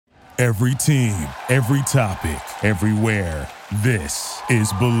Every team, every topic, everywhere. This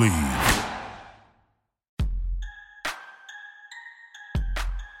is Believe.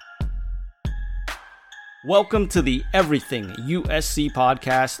 Welcome to the Everything USC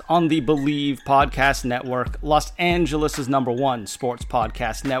podcast on the Believe Podcast Network, Los Angeles' #1 sports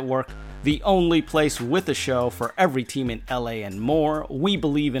podcast network, the only place with a show for every team in LA and more. We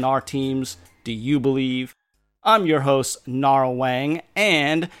believe in our teams. Do you believe? I'm your host, Nara Wang,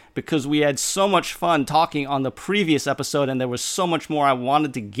 and because we had so much fun talking on the previous episode and there was so much more I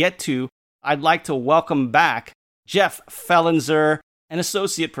wanted to get to, I'd like to welcome back Jeff Fellenzer, an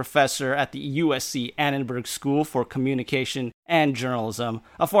associate professor at the USC Annenberg School for Communication and Journalism,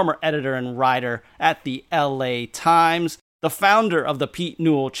 a former editor and writer at the LA Times, the founder of the Pete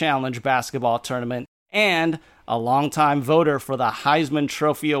Newell Challenge basketball tournament, and a longtime voter for the Heisman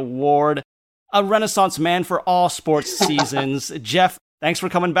Trophy Award, a renaissance man for all sports seasons. Jeff, thanks for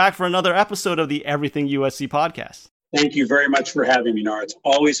coming back for another episode of the Everything USC podcast. Thank you very much for having me, Nara. It's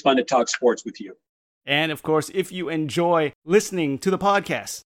always fun to talk sports with you. And of course, if you enjoy listening to the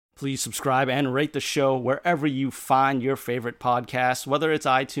podcast, please subscribe and rate the show wherever you find your favorite podcasts, whether it's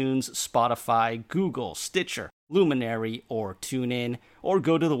iTunes, Spotify, Google, Stitcher, Luminary, or TuneIn, or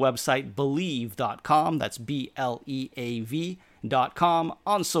go to the website Believe.com, that's BLEAV.com,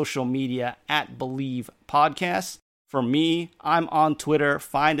 on social media at Believe Podcasts. For me, I'm on Twitter.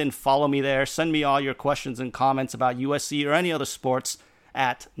 Find and follow me there. Send me all your questions and comments about USC or any other sports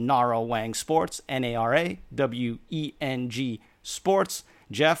at Nara Wang Sports, NARAWENG Sports.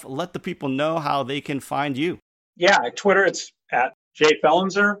 Jeff, let the people know how they can find you. Yeah, at Twitter, it's at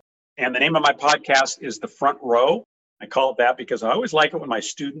jfellenzer, and the name of my podcast is The Front Row. I call it that because I always like it when my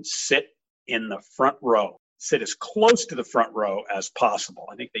students sit in the front row, sit as close to the front row as possible.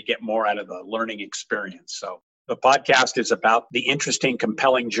 I think they get more out of the learning experience. So the podcast is about the interesting,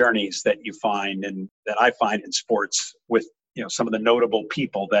 compelling journeys that you find and that I find in sports with some of the notable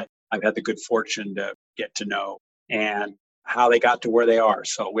people that I've had the good fortune to get to know and how they got to where they are.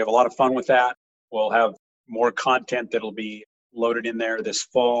 So we have a lot of fun with that. We'll have more content that'll be loaded in there this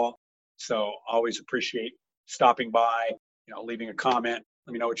fall. So always appreciate stopping by, leaving a comment.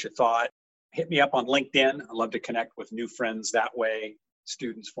 Let me know what you thought. Hit me up on LinkedIn. I love to connect with new friends that way,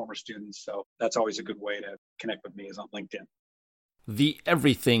 students, former students. So that's always a good way to connect with me is on LinkedIn. The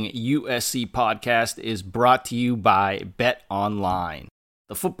Everything USC podcast is brought to you by Bet Online.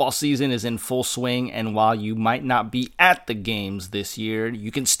 The football season is in full swing, and while you might not be at the games this year,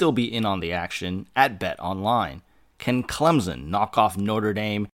 you can still be in on the action at Bet Online. Can Clemson knock off Notre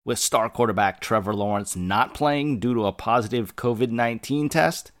Dame with star quarterback Trevor Lawrence not playing due to a positive COVID-19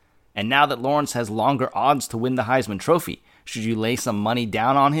 test? And now that Lawrence has longer odds to win the Heisman Trophy, should you lay some money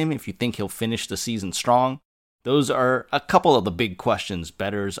down on him if you think he'll finish the season strong? Those are a couple of the big questions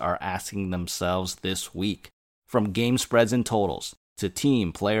bettors are asking themselves this week. From game spreads and totals to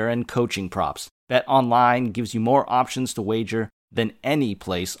team, player, and coaching props, BetOnline gives you more options to wager than any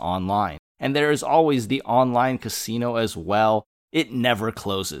place online. And there is always the online casino as well. It never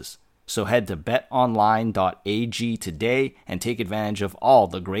closes. So head to betonline.ag today and take advantage of all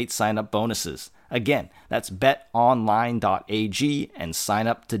the great sign-up bonuses. Again, that's betonline.ag and sign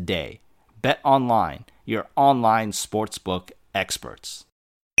up today. BetOnline, your online sportsbook experts.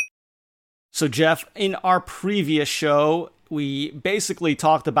 So Jeff, in our previous show, we basically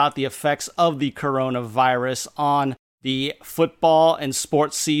talked about the effects of the coronavirus on the football and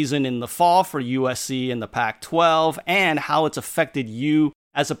sports season in the fall for USC and the Pac-12 and how it's affected you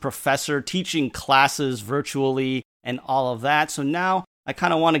as a professor teaching classes virtually and all of that. So now I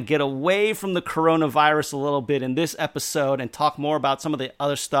kind of want to get away from the coronavirus a little bit in this episode and talk more about some of the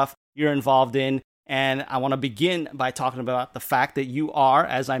other stuff you're involved in. And I want to begin by talking about the fact that you are,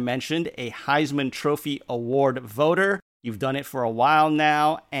 as I mentioned, a Heisman Trophy Award voter. You've done it for a while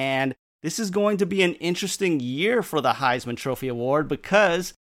now, and this is going to be an interesting year for the Heisman Trophy Award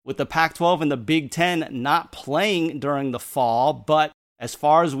because with the Pac-12 and the Big Ten not playing during the fall, but as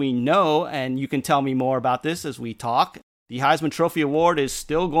far as we know, and you can tell me more about this as we talk, the Heisman Trophy Award is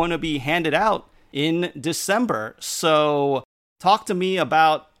still going to be handed out in December. So talk to me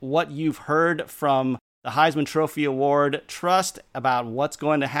about what you've heard from the Heisman Trophy Award Trust about what's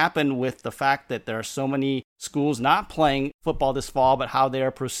going to happen with the fact that there are so many schools not playing football this fall, but how they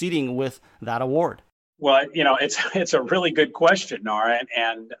are proceeding with that award. Well, it's a really good question, Nara,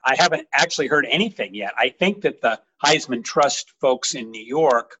 and I haven't actually heard anything yet. I think that the Heisman Trust folks in New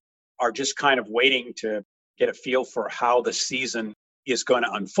York are just kind of waiting to get a feel for how the season is going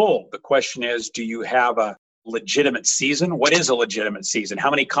to unfold. The question is, do you have a legitimate season? What is a legitimate season?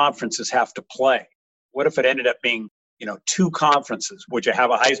 How many conferences have to play? What if it ended up being, two conferences. Would you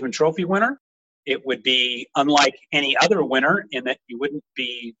have a Heisman Trophy winner? It would be unlike any other winner in that you wouldn't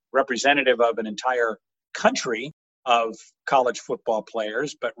be representative of an entire country of college football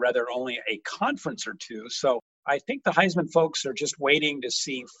players, but rather only a conference or two. So I think the Heisman folks are just waiting to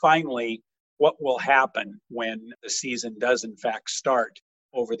see finally what will happen when the season does in fact start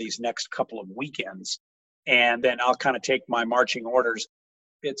over these next couple of weekends. And then I'll kind of take my marching orders.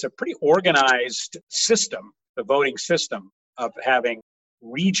 It's a pretty organized system, the voting system of having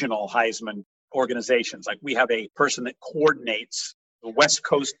regional Heisman organizations. Like we have a person that coordinates the West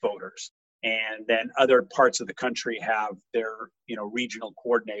Coast voters, and then other parts of the country have their, regional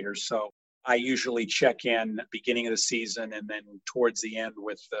coordinators. So I usually check in beginning of the season and then towards the end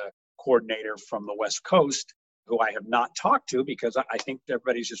with the coordinator from the West Coast, who I have not talked to because I think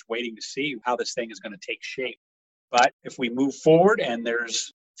everybody's just waiting to see how this thing is going to take shape. But if we move forward and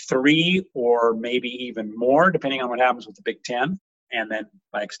there's 3 or maybe even more, depending on what happens with the Big Ten, and then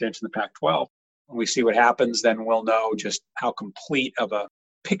by extension, the Pac-12, when we see what happens, then we'll know just how complete of a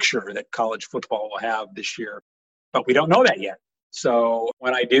picture that college football will have this year. But we don't know that yet. So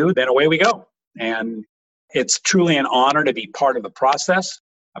when I do, then away we go. And it's truly an honor to be part of the process.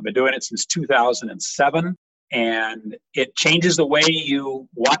 I've been doing it since 2007, and it changes the way you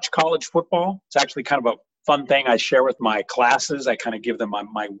watch college football. It's actually kind of a fun thing I share with my classes. I kind of give them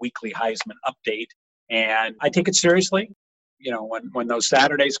my weekly Heisman update, and I take it seriously. When those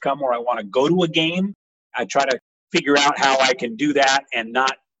Saturdays come where I want to go to a game, I try to figure out how I can do that and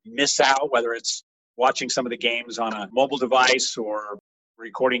not miss out, whether it's watching some of the games on a mobile device or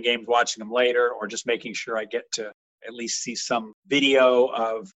recording games, watching them later, or just making sure I get to at least see some video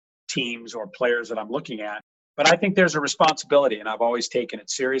of teams or players that I'm looking at. But I think there's a responsibility, and I've always taken it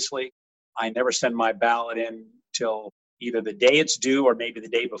seriously. I never send my ballot in till either the day it's due or maybe the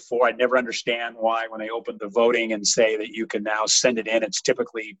day before. I never understand why when they open the voting and say that you can now send it in, it's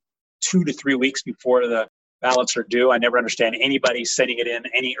typically 2 to 3 weeks before the ballots are due. I never understand anybody sending it in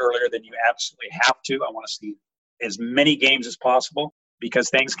any earlier than you absolutely have to. I want to see as many games as possible because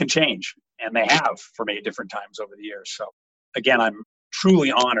things can change, and they have for me at different times over the years. So again, I'm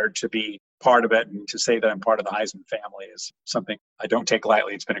truly honored to be part of it, and to say that I'm part of the Heisman family is something I don't take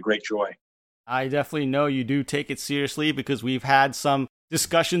lightly. It's been a great joy. I definitely know you do take it seriously because we've had some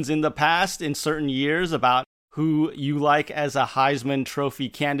discussions in the past in certain years about who you like as a Heisman Trophy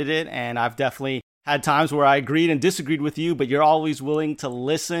candidate, and I've definitely had times where I agreed and disagreed with you, but you're always willing to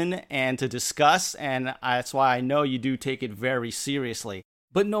listen and to discuss, and that's why I know you do take it very seriously.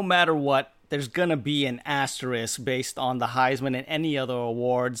 But no matter what, there's going to be an asterisk based on the Heisman and any other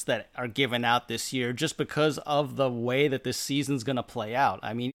awards that are given out this year just because of the way that this season's going to play out.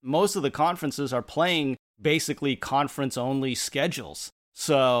 I mean, most of the conferences are playing basically conference-only schedules.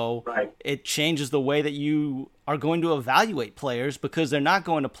 So It changes the way that you are going to evaluate players because they're not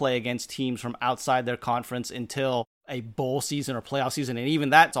going to play against teams from outside their conference until a bowl season or playoff season. And even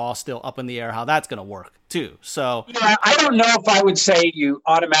that's all still up in the air how that's going to work too. So yeah, I don't know if I would say you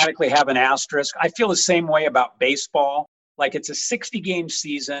automatically have an asterisk. I feel the same way about baseball. Like it's a 60-game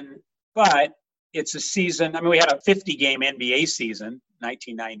season, but it's a season. I mean, we had a 50-game NBA season,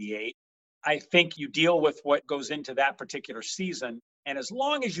 1998. I think you deal with what goes into that particular season. And as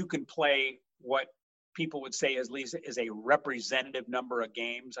long as you can play what people would say is a representative number of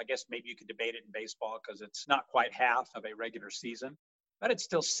games, I guess maybe you could debate it in baseball because it's not quite half of a regular season, but it's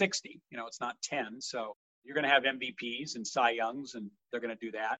still 60. It's not 10. So you're going to have MVPs and Cy Youngs, and they're going to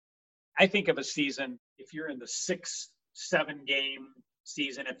do that. I think of a season, if you're in the 6-7 game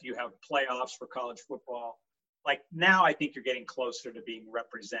season, if you have playoffs for college football, like now I think you're getting closer to being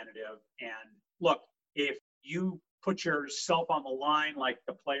representative. And look, if you put yourself on the line like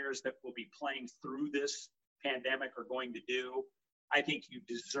the players that will be playing through this pandemic are going to do, I think you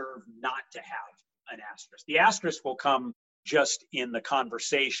deserve not to have an asterisk. The asterisk will come just in the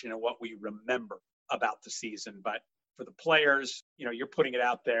conversation and what we remember about the season. But for the players, you're putting it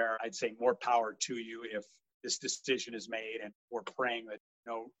out there. I'd say more power to you if this decision is made, and we're praying that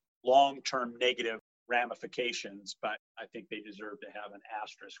no long-term negative ramifications, but I think they deserve to have an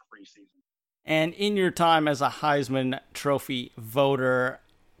asterisk-free season. And in your time as a Heisman Trophy voter,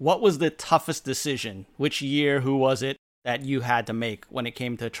 what was the toughest decision? Which year, who was it that you had to make when it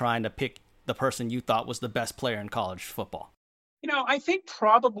came to trying to pick the person you thought was the best player in college football? I think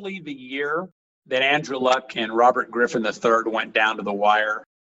probably the year that Andrew Luck and Robert Griffin III went down to the wire.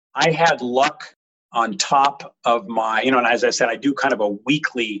 I had Luck on top of my, and as I said, I do kind of a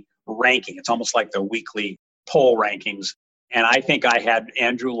weekly ranking. It's almost like the weekly poll rankings. And I think I had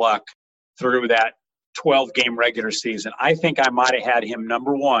Andrew Luck through that 12-game regular season. I think I might have had him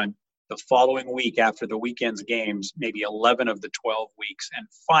number one the following week after the weekend's games, maybe 11 of the 12 weeks. And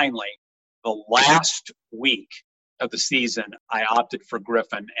finally, the last week of the season, I opted for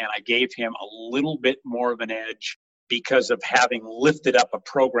Griffin, and I gave him a little bit more of an edge because of having lifted up a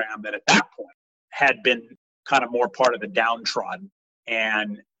program that at that point had been kind of more part of the downtrodden.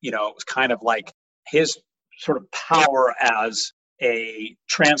 And, it was kind of like his sort of power as a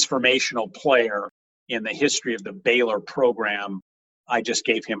transformational player in the history of the Baylor program. I just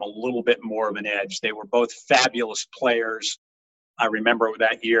gave him a little bit more of an edge. They were both fabulous players. I remember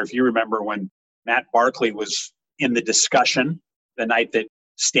that year, if you remember, when Matt Barkley was in the discussion the night that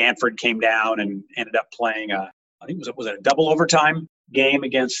Stanford came down and ended up playing I think was it a double overtime game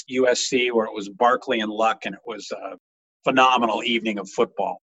against USC where it was Barkley and Luck, and it was a phenomenal evening of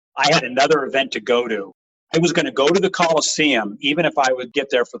football. I had another event to go to. I was going to go to the Coliseum, even if I would get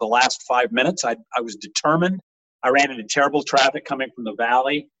there for the last 5 minutes. I was determined. I ran into terrible traffic coming from the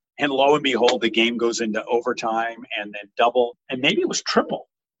Valley, and lo and behold, the game goes into overtime and then double, and maybe it was triple,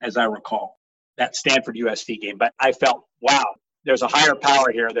 as I recall, that Stanford USC game. But I felt, wow, there's a higher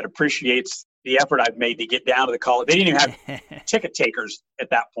power here that appreciates the effort I've made to get down to the college. They didn't even have ticket takers at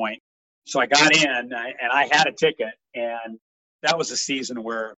that point. So I got in and I had a ticket, and that was a season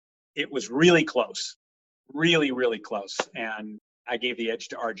where it was really close, really, really close. And I gave the edge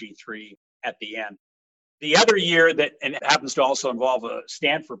to RG3 at the end. The other year that, and it happens to also involve a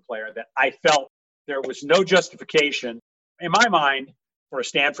Stanford player, that I felt there was no justification in my mind for a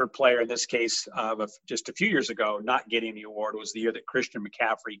Stanford player, in this case, of just a few years ago, not getting the award, was the year that Christian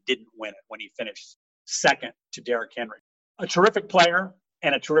McCaffrey didn't win it when he finished second to Derrick Henry. A terrific player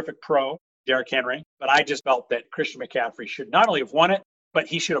and a terrific pro, Derrick Henry, but I just felt that Christian McCaffrey should not only have won it, but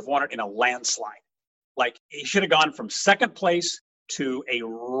he should have won it in a landslide. Like, he should have gone from second place to a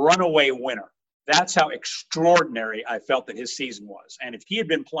runaway winner. That's how extraordinary I felt that his season was. And if he had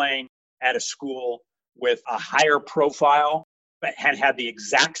been playing at a school with a higher profile, but had the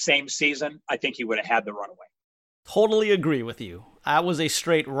exact same season, I think he would have had the runaway. Totally agree with you. That was a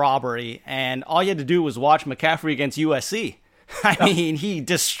straight robbery, and all you had to do was watch McCaffrey against USC. I mean, he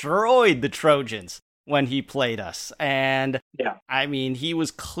destroyed the Trojans when he played us. And, I mean, he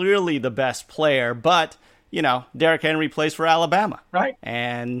was clearly the best player, but, Derrick Henry plays for Alabama. Right.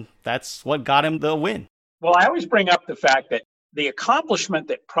 And that's what got him the win. Well, I always bring up the fact that the accomplishment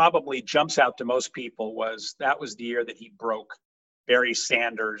that probably jumps out to most people was the year that he broke Barry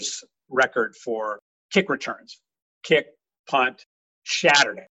Sanders' record for kick returns. Kick, punt,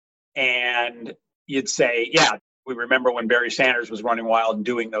 shattered it. And you'd say, we remember when Barry Sanders was running wild and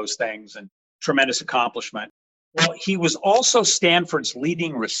doing those things, and tremendous accomplishment. Well, he was also Stanford's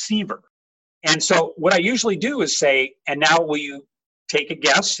leading receiver. And so what I usually do is say, and now will you take a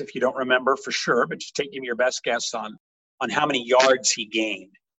guess, if you don't remember for sure, but just give me your best guess on how many yards he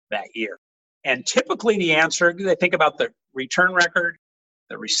gained that year. And typically the answer, they think about the return record,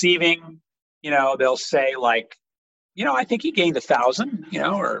 the receiving, they'll say like, I think he gained 1,000,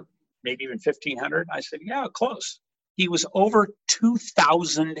 or maybe even 1,500. I said, yeah, close. He was over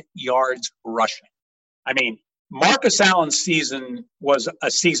 2,000 yards rushing. I mean, Marcus Allen's season was a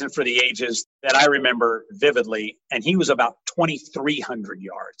season for the ages that I remember vividly, and he was about 2,300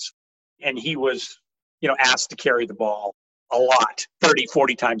 yards. And he was, asked to carry the ball a lot, 30,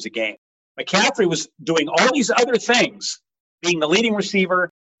 40 times a game. McCaffrey was doing all these other things, being the leading receiver,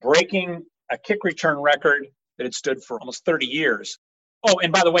 breaking a kick return record that had stood for almost 30 years. Oh,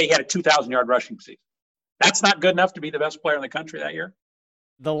 and by the way, he had a 2,000-yard rushing season. That's not good enough to be the best player in the country that year.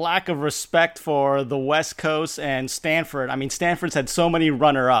 The lack of respect for the West Coast and Stanford. I mean, Stanford's had so many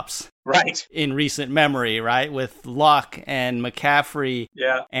runner-ups. Right. In recent memory, right? With Luck and McCaffrey.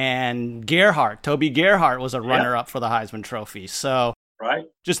 Yeah. And Gerhart. Toby Gerhart was a runner-up for the Heisman Trophy. So, right.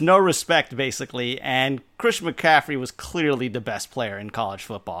 Just no respect, basically. And Christian McCaffrey was clearly the best player in college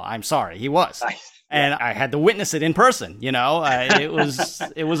football. I'm sorry, he was. And I had to witness it in person, It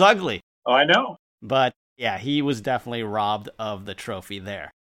was ugly. Oh, I know. But yeah, he was definitely robbed of the trophy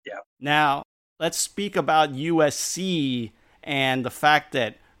there. Yeah. Now, let's speak about USC and the fact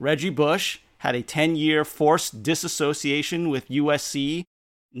that Reggie Bush had a 10-year forced disassociation with USC.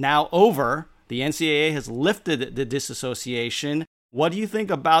 Now over, the NCAA has lifted the disassociation. What do you think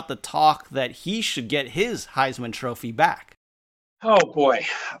about the talk that he should get his Heisman Trophy back? Oh, boy.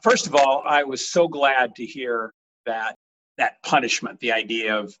 First of all, I was so glad to hear that punishment, the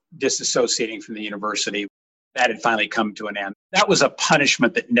idea of disassociating from the university, that had finally come to an end. That was a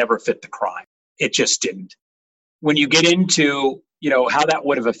punishment that never fit the crime. It just didn't. When you get into, how that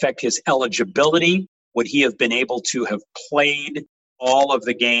would have affected his eligibility, would he have been able to have played all of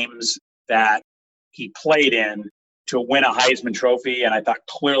the games that he played in to win a Heisman Trophy, and I thought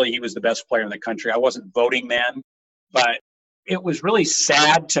clearly he was the best player in the country. I wasn't voting then, but it was really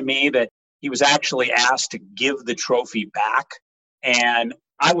sad to me that he was actually asked to give the trophy back. And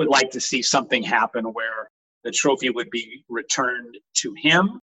I would like to see something happen where the trophy would be returned to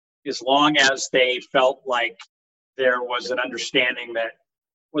him, as long as they felt like there was an understanding that,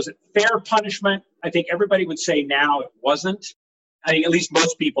 was it fair punishment? I think everybody would say now it wasn't. I think at least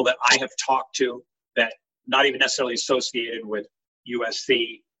most people that I have talked to, that not even necessarily associated with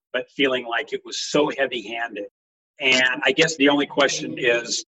USC, but feeling like it was so heavy-handed. And I guess the only question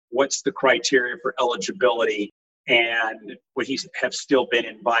is, what's the criteria for eligibility, and would he have still been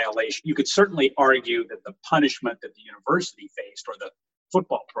in violation? You could certainly argue that the punishment that the university faced, or the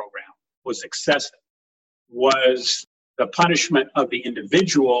football program, was excessive. Was the punishment of the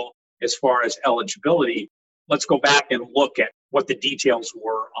individual as far as eligibility? Let's go back and look at what the details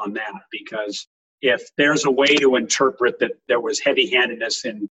were on that, because if there's a way to interpret that there was heavy-handedness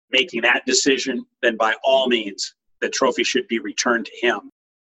in making that decision, then by all means, the trophy should be returned to him.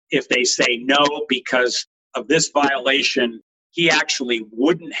 If they say no, because of this violation, he actually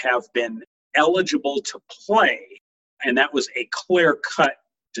wouldn't have been eligible to play, and that was a clear-cut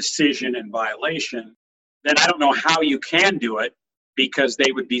decision and violation, then I don't know how you can do it, because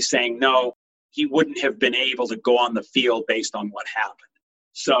they would be saying, no, he wouldn't have been able to go on the field based on what happened.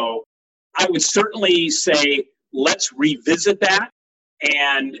 So I would certainly say, let's revisit that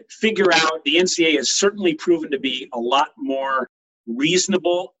and figure out. The NCAA has certainly proven to be a lot more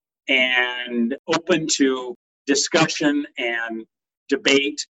reasonable and open to discussion and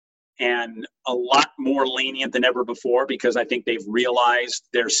debate, and a lot more lenient than ever before, because I think they've realized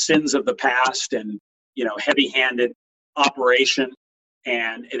their sins of the past and, heavy-handed operation,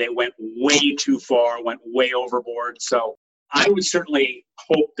 and they went way too far, went way overboard. So I would certainly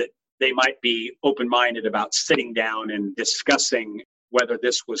hope that they might be open-minded about sitting down and discussing whether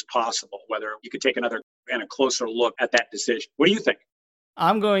this was possible, whether you could take another and a closer look at that decision. What do you think?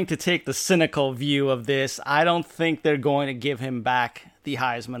 I'm going to take the cynical view of this. I don't think they're going to give him back the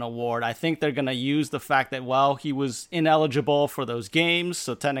Heisman Award. I think they're going to use the fact that, well, he was ineligible for those games,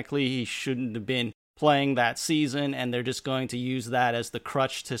 so technically he shouldn't have been playing that season, and they're just going to use that as the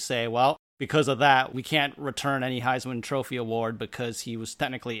crutch to say, well, because of that, we can't return any Heisman Trophy award because he was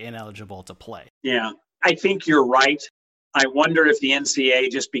technically ineligible to play. Yeah, I think you're right. I wonder if the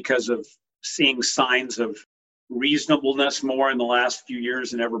NCAA, just because of seeing signs of reasonableness more in the last few years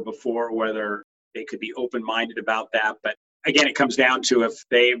than ever before, whether they could be open-minded about that. But again, it comes down to, if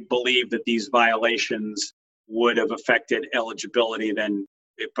they believe that these violations would have affected eligibility, then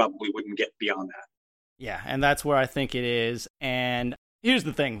it probably wouldn't get beyond that. Yeah, and that's where I think it is. And here's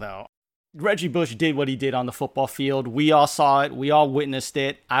the thing, though. Reggie Bush did what he did on the football field. We all saw it. We all witnessed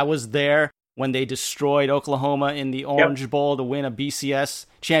it. I was there when they destroyed Oklahoma in the Orange Bowl to win a BCS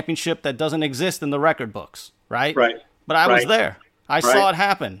championship that doesn't exist in the record books, right? Right. But I was there. I saw it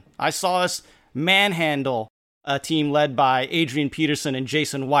happen. I saw us manhandle a team led by Adrian Peterson and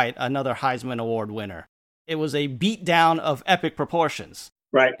Jason White, another Heisman Award winner. It was a beatdown of epic proportions.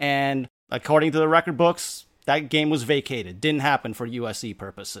 Right. And according to the record books, that game was vacated. Didn't happen for USC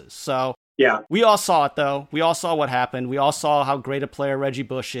purposes. So yeah, we all saw it, though. We all saw what happened. We all saw how great a player Reggie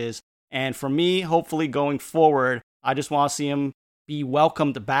Bush is. And for me, hopefully going forward, I just want to see him be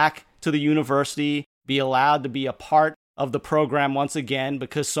welcomed back to the university, be allowed to be a part of the program once again,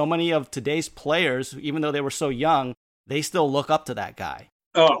 because so many of today's players, even though they were so young, they still look up to that guy.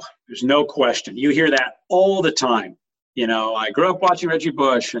 Oh, there's no question. You hear that all the time. I grew up watching Reggie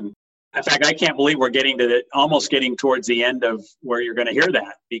Bush, and in fact, I can't believe we're almost getting towards the end of where you're going to hear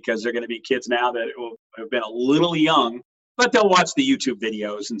that, because they're going to be kids now that will have been a little young, but they'll watch the YouTube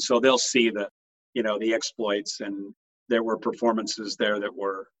videos, and so they'll see the exploits, and there were performances there that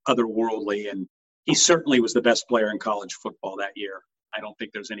were otherworldly, and he certainly was the best player in college football that year. I don't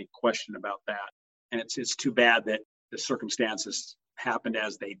think there's any question about that. And it's too bad that the circumstances happened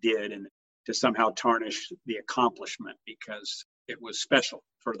as they did, and to somehow tarnish the accomplishment, because it was special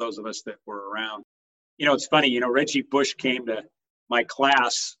for those of us that were around. It's funny, Reggie Bush came to my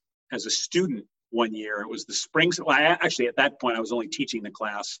class as a student one year. It was the spring. Well, actually, at that point, I was only teaching the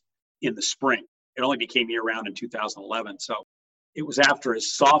class in the spring. It only became year-round in 2011. So it was after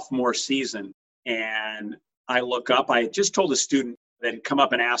his sophomore season, and I look up. I had just told a student that had come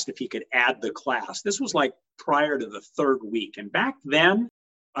up and asked if he could add the class. This was like prior to the third week. And back then,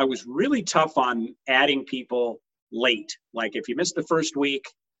 I was really tough on adding people late. Like, if you missed the first week,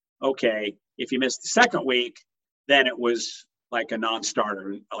 okay. If you missed the second week, then it was like a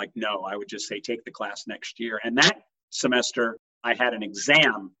non-starter. Like, no, I would just say take the class next year. And that semester, I had an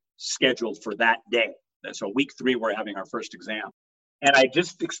exam scheduled for that day. And so week 3, we're having our first exam. And I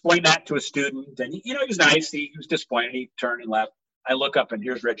just explained that to a student, and he was nice. He was disappointed. He turned and left. I look up, and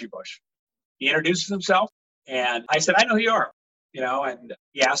here's Reggie Bush. He introduces himself, and I said, I know who you are, and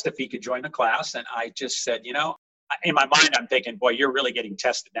he asked if he could join the class. And I just said, in my mind, I'm thinking, boy, you're really getting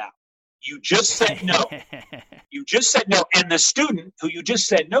tested now. You just said no. You just said no. And the student who you just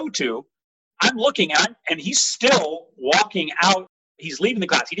said no to, I'm looking at, and he's still walking out. He's leaving the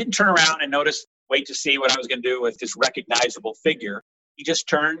class. He didn't turn around and wait to see what I was going to do with this recognizable figure. He just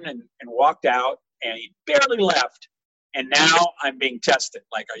turned and walked out, and he barely left. And now I'm being tested.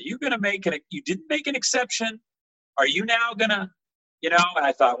 Like, are you going to make it? You didn't make an exception. Are you now going to, and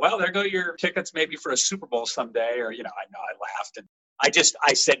I thought, well, there go your tickets maybe for a Super Bowl someday. Or, I laughed. And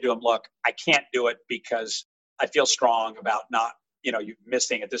I said to him, look, I can't do it because I feel strong about not, you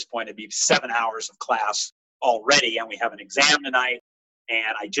missing at this point. It'd be 7 hours of class already. And we have an exam tonight.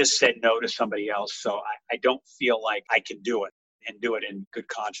 And I just said no to somebody else. So I don't feel like I can do it and do it in good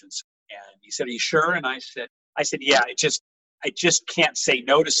conscience. And he said, are you sure? And I said, yeah, I just can't say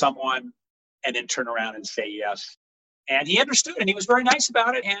no to someone and then turn around and say yes. And he understood, and he was very nice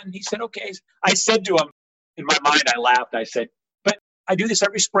about it. And he said, okay. I said to him, in my mind, I laughed. I said, but I do this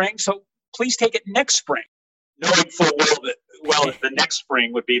every spring, so please take it next spring. Knowing full well that the next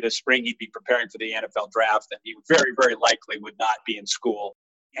spring would be the spring he'd be preparing for the NFL draft, and he very, very likely would not be in school,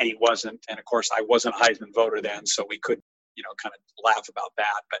 and he wasn't. And of course, I wasn't a Heisman voter then, so we could, kind of laugh about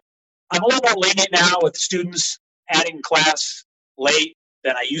that. But I'm a little more lenient now with students adding class late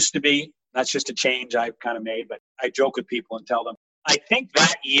than I used to be. That's just a change I've kind of made, but I joke with people and tell them, I think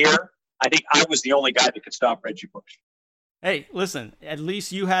that year, I was the only guy that could stop Reggie Bush. Hey, listen, at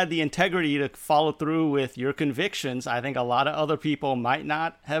least you had the integrity to follow through with your convictions. I think a lot of other people might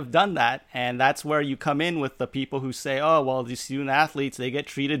not have done that. And that's where you come in with the people who say, oh, well, these student athletes, they get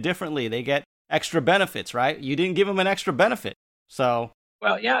treated differently. They get extra benefits, right? You didn't give them an extra benefit. So.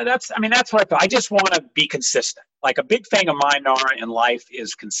 Well, yeah, that's what I thought. I just want to be consistent. Like a big thing of mine, Nara, in life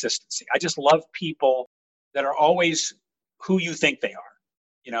is consistency. I just love people that are always who you think they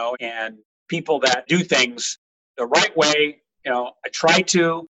are, and people that do things the right way. I try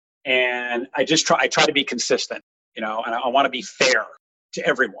to, and I try to be consistent, and I want to be fair to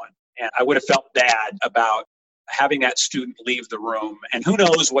everyone. And I would have felt bad about having that student leave the room, and who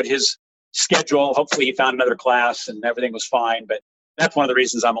knows what his schedule, hopefully he found another class and everything was fine. But that's one of the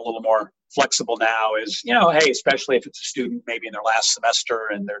reasons I'm a little more flexible now is, hey, especially if it's a student maybe in their last semester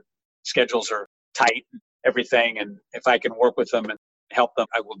and their schedules are tight and everything. And if I can work with them and help them,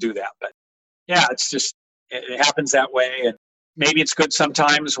 I will do that. But yeah, it's just, it happens that way. And maybe it's good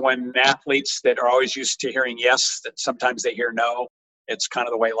sometimes when athletes that are always used to hearing yes, that sometimes they hear no. It's kind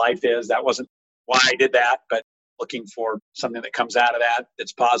of the way life is. That wasn't why I did that, but looking for something that comes out of that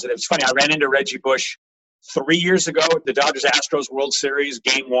that's positive. It's funny, I ran into Reggie Bush 3 years ago at the Dodgers-Astros World Series,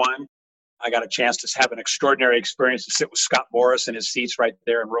 Game 1. I got a chance to have an extraordinary experience to sit with Scott Boras in his seats right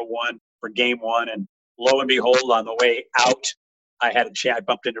there in row 1 for Game 1. And lo and behold, on the way out, I had a chat. I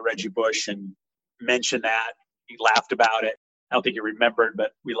bumped into Reggie Bush and mentioned that. He laughed about it. I don't think he remembered,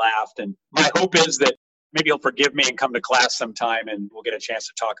 but we laughed. And my hope is that maybe he'll forgive me and come to class sometime, and we'll get a chance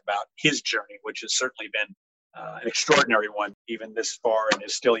to talk about his journey, which has certainly been an extraordinary one, even this far in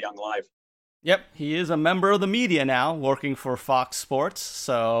his still young life. Yep, he is a member of the media now, working for Fox Sports,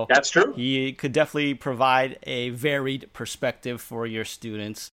 so that's true. He could definitely provide a varied perspective for your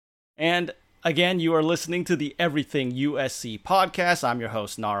students. And again, you are listening to the Everything USC podcast. I'm your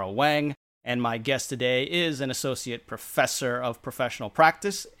host, Nara Weng, and my guest today is an associate professor of professional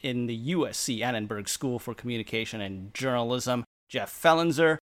practice in the USC Annenberg School for Communication and Journalism, Jeff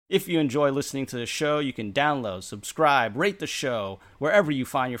Fellenzer. If you enjoy listening to the show, you can download, subscribe, rate the show wherever you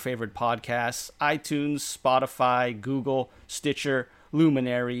find your favorite podcasts, iTunes, Spotify, Google, Stitcher,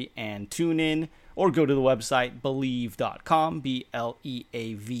 Luminary, and TuneIn, or go to the website Bleav.com,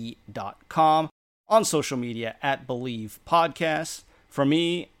 BLEAV.com, on social media at Bleav Podcasts. For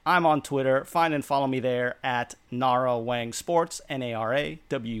me, I'm on Twitter. Find and follow me there at Nara Weng Sports, NARAWENG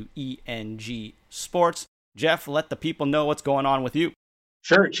Sports. Jeff, let the people know what's going on with you.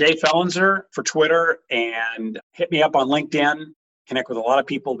 Sure. Jay Fellenzer for Twitter, and hit me up on LinkedIn. Connect with a lot of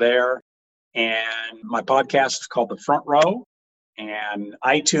people there. And my podcast is called The Front Row, and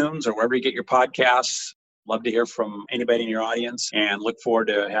iTunes or wherever you get your podcasts. Love to hear from anybody in your audience, and look forward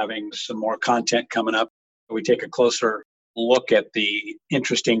to having some more content coming up. We take a closer look at the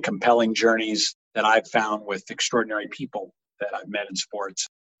interesting, compelling journeys that I've found with extraordinary people that I've met in sports,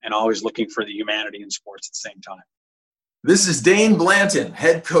 and always looking for the humanity in sports at the same time. This is Dane Blanton,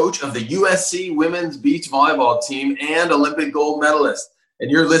 head coach of the USC women's beach volleyball team and Olympic gold medalist. and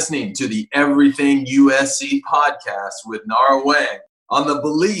you're listening to the Everything USC podcast with Nara Wang on the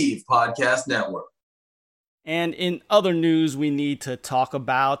Believe Podcast Network. And in other news we need to talk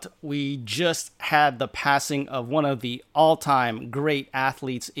about, we just had the passing of one of the all-time great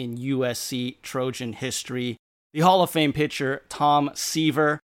athletes in USC Trojan history, the Hall of Fame pitcher Tom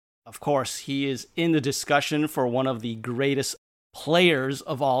Seaver. Of course, he is in the discussion for one of the greatest players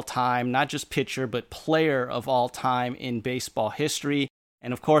of all time, not just pitcher, but player of all time in baseball history.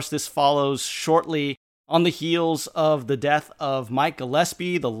 And of course, this follows shortly on the heels of the death of Mike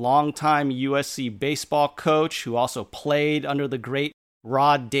Gillespie, the longtime USC baseball coach who also played under the great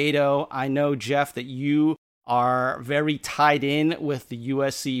Rod Dedeaux. I know, Jeff, that you are very tied in with the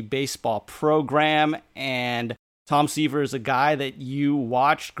USC baseball program, and Tom Seaver is a guy that you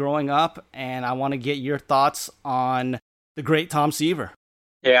watched growing up, and I want to get your thoughts on the great Tom Seaver.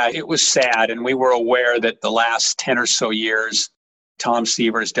 Yeah, it was sad, and we were aware that the last 10 or so years, Tom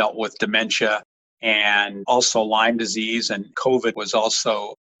Seaver has dealt with dementia and also Lyme disease, and COVID was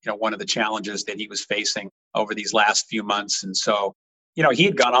also, one of the challenges that he was facing over these last few months. And so, he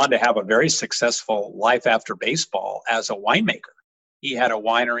had gone on to have a very successful life after baseball as a winemaker. He had a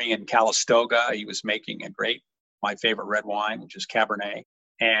winery in Calistoga. He was making my favorite red wine, which is Cabernet,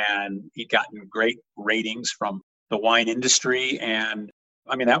 and he'd gotten great ratings from the wine industry. And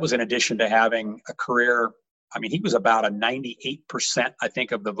that was in addition to having a career. He was about a 98%, I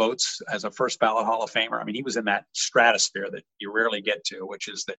think, of the votes as a first ballot Hall of Famer. He was in that stratosphere that you rarely get to, which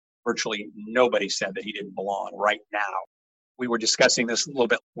is that virtually nobody said that he didn't belong right now. We were discussing this a little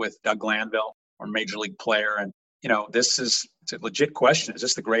bit with Doug Glanville, our major league player. And, it's a legit question. Is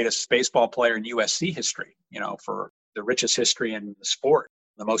this the greatest baseball player in USC history, for the richest history in the sport,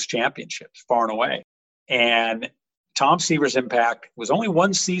 the most championships, far and away? And Tom Seaver's impact was only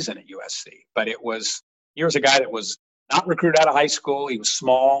one season at USC, but he was a guy that was not recruited out of high school. He was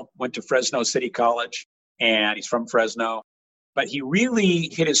small, went to Fresno City College, and he's from Fresno. But he really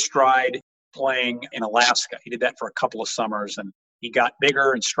hit his stride playing in Alaska. He did that for a couple of summers, and he got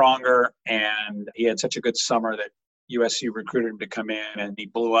bigger and stronger, and he had such a good summer that USC recruited him to come in, and he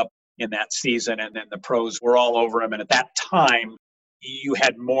blew up in that season, and then the pros were all over him. And at that time, you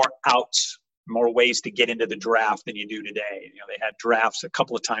had more outs, more ways to get into the draft than you do today. They had drafts a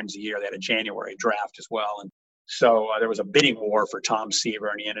couple of times a year. They had a January draft as well. And so there was a bidding war for Tom Seaver,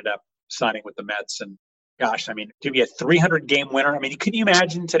 and he ended up signing with the Mets. And gosh, to be a 300-game winner. Can you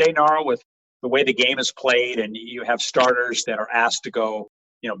imagine today, Nara, with the way the game is played, and you have starters that are asked to go,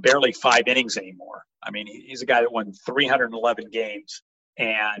 barely 5 innings anymore. He's a guy that won 311 games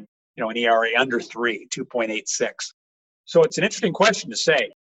and, an ERA under 3, 2.86. So it's an interesting question to say,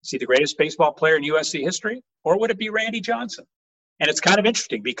 is he the greatest baseball player in USC history, or would it be Randy Johnson? And it's kind of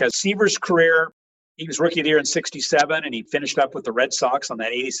interesting because Seaver's career, he was Rookie of the Year in 67, and he finished up with the Red Sox on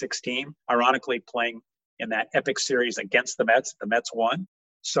that 86 team, ironically playing in that epic series against the Mets. The Mets won.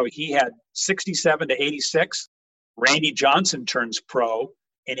 So he had 67 to 86. Randy Johnson turns pro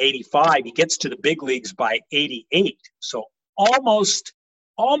in 85. He gets to the big leagues by 88. So almost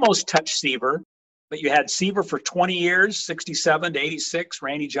touched Seaver. But you had Seaver for 20 years, 67 to 86.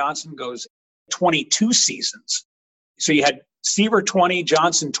 Randy Johnson goes 22 seasons. So you had Seaver 20,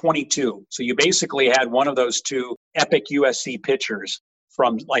 Johnson 22. So you basically had one of those two epic USC pitchers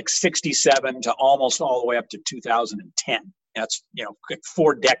from like 67 to almost all the way up to 2010. That's,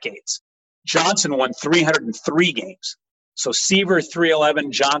 4 decades. Johnson won 303 games. So Seaver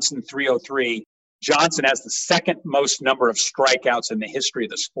 311, Johnson 303. Johnson has the second most number of strikeouts in the history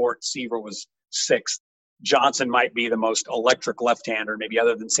of the sport. Seaver was 6th. Johnson might be the most electric left-hander, maybe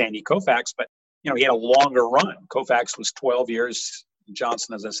other than Sandy Koufax, but he had a longer run. Koufax was 12 years.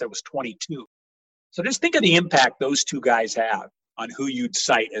 Johnson, as I said, was 22. So just think of the impact those two guys have on who you'd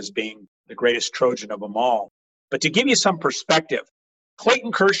cite as being the greatest Trojan of them all. But to give you some perspective,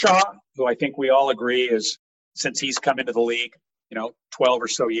 Clayton Kershaw, who I think we all agree is, since he's come into the league, 12 or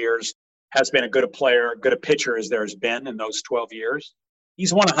so years, has been good a pitcher as there has been in those 12 years.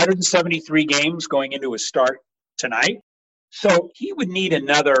 He's won 173 games going into his start tonight. So he would need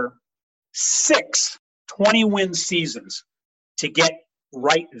another 6 20-win seasons to get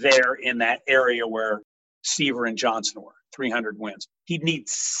right there in that area where Seaver and Johnson were, 300 wins. He'd need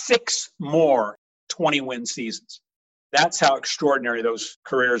 6 more 20-win seasons. That's how extraordinary those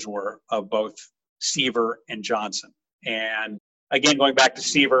careers were of both Seaver and Johnson. And again, going back to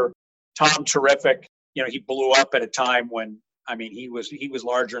Seaver, Tom, terrific. He blew up at a time when, he was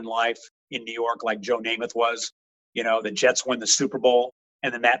larger in life in New York like Joe Namath was. The Jets win the Super Bowl,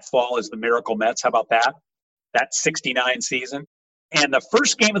 and then that fall is the Miracle Mets. How about that? That 69 season. And the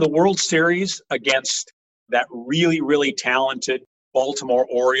first game of the World Series against that really, really talented Baltimore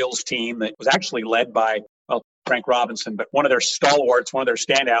Orioles team that was actually led by, well, Frank Robinson, but one of their stalwarts, one of their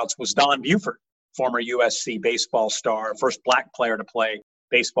standouts was Don Buford, former USC baseball star, first black player to play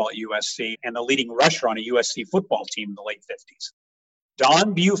baseball at USC, and the leading rusher on a USC football team in the late 50s.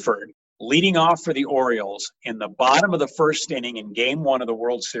 Don Buford leading off for the Orioles in the bottom of the first inning in Game 1 of the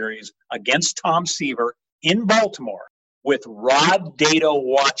World Series against Tom Seaver in Baltimore with Rod Dedeaux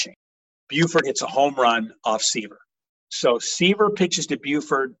watching. Buford hits a home run off Seaver. So Seaver pitches to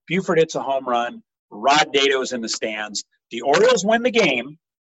Buford. Buford hits a home run. Rod Dedeaux is in the stands. The Orioles win the game,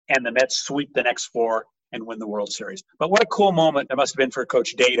 and the Mets sweep the next 4 and win the World Series. But what a cool moment it must have been for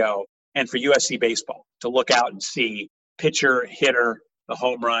Coach Dedeaux and for USC baseball to look out and see pitcher, hitter, the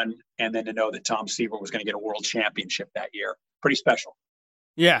home run, and then to know that Tom Seaver was going to get a world championship that year. Pretty special.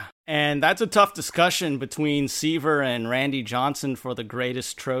 Yeah, and that's a tough discussion between Seaver and Randy Johnson for the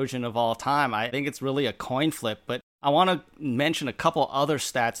greatest Trojan of all time. I think it's really a coin flip, but I want to mention a couple other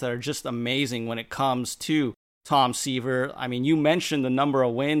stats that are just amazing when it comes to Tom Seaver. I mean, you mentioned the number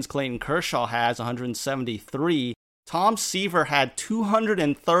of wins Clayton Kershaw has, 173. Tom Seaver had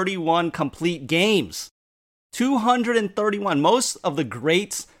 231 complete games. 231. Most of the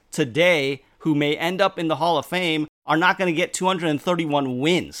greats today who may end up in the Hall of Fame are not going to get 231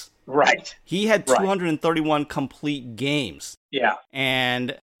 wins. Right. He had 231 complete games. Yeah.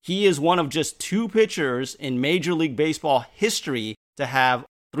 And he is one of just 2 pitchers in Major League Baseball history to have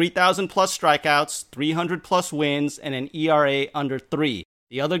 3,000 plus strikeouts, 300 plus wins, and an ERA under 3.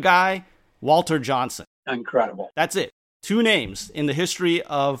 The other guy, Walter Johnson. Incredible. That's it. 2 names in the history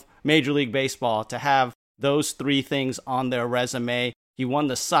of Major League Baseball to have those 3 things on their resume. He won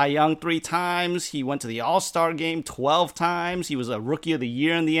the Cy Young 3 times. He went to the All-Star game 12 times. He was a Rookie of the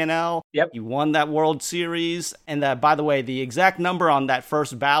Year in the NL. Yep. He won that World Series. And by the way, the exact number on that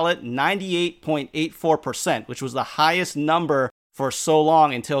first ballot, 98.84%, which was the highest number for so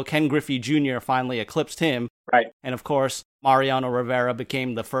long until Ken Griffey Jr. finally eclipsed him. Right. And of course, Mariano Rivera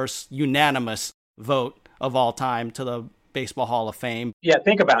became the first unanimous vote of all time to the Baseball Hall of Fame. Yeah,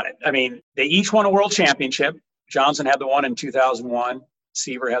 think about it. I mean, they each won a world championship. Johnson had the one in 2001.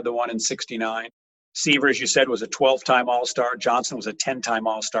 Seaver had the one in 69. Seaver, as you said, was a 12-time All-Star. Johnson was a 10-time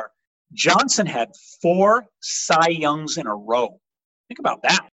All-Star. Johnson had 4 Cy Youngs in a row. Think about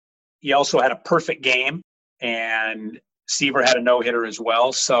that. He also had a perfect game, and Seaver had a no-hitter as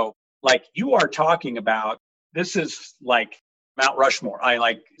well. So, like, you are talking about, this is like Mount Rushmore.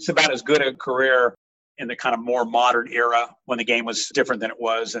 It's about as good a career in the kind of more modern era when the game was different than it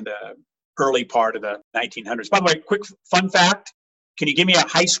was in the early part of the 1900s. By the way, quick fun fact. Can you give me a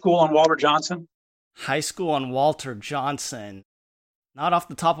high school on Walter Johnson? High school on Walter Johnson. Not off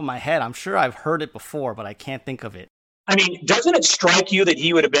the top of my head. I'm sure I've heard it before, but I can't think of it. I mean, doesn't it strike you that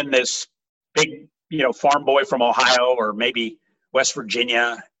he would have been this big, farm boy from Ohio or maybe West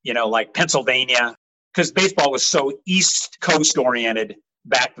Virginia, like Pennsylvania? Because baseball was so East Coast oriented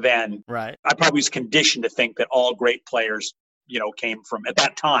back then. Right. I probably was conditioned to think that all great players, came from, at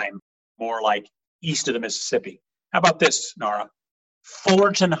that time, more like east of the Mississippi. How about this, Nara?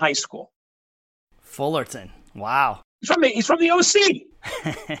 Fullerton High School. Fullerton. Wow. He's from the OC.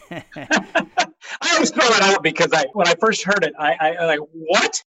 I always throw it out because when I first heard it, I like,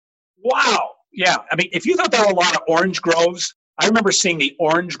 what? Wow. Yeah. I mean, if you thought there were a lot of orange groves, I remember seeing the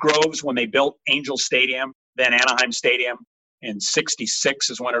orange groves when they built Angel Stadium, then Anaheim Stadium in 66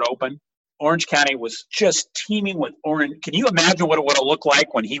 is when it opened. Orange County was just teeming with orange. Can you imagine what it would have looked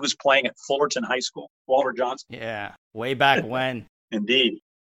like when he was playing at Fullerton High School, Walter Johnson? Yeah, way back when. Indeed.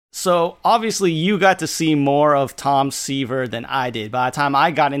 So obviously you got to see more of Tom Seaver than I did. By the time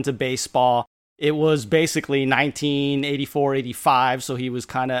I got into baseball, it was basically 1984-85, so he was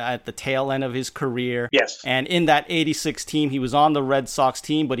kind of at the tail end of his career. Yes. And in that 86 team, he was on the Red Sox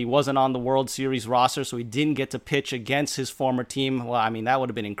team, but he wasn't on the World Series roster, so he didn't get to pitch against his former team. Well, I mean, that would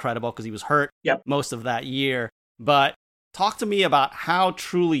have been incredible because he was hurt most of that year. But talk to me about how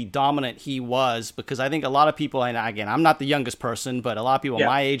truly dominant he was, because I think a lot of people, and again, I'm not the youngest person, but a lot of people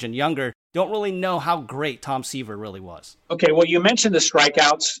my age and younger don't really know how great Tom Seaver really was. Okay, well, you mentioned the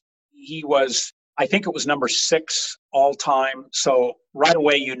strikeouts. He was, I think it was number 6 all time. So right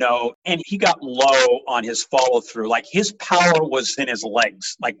away, and he got low on his follow through. Like his power was in his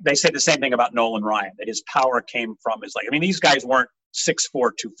legs. Like they say the same thing about Nolan Ryan, that his power came from his leg. I mean, these guys weren't 6'4",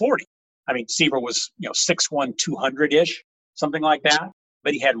 240. I mean, Seaver was, 6'1", 200-ish, something like that.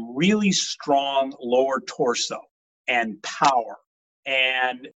 But he had really strong lower torso and power.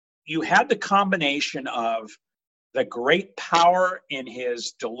 And you had the combination of the great power in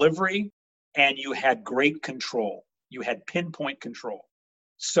his delivery, and you had great control. You had pinpoint control.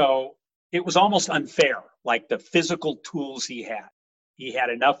 So it was almost unfair, like the physical tools he had. He had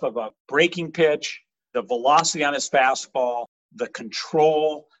enough of a breaking pitch, the velocity on his fastball, the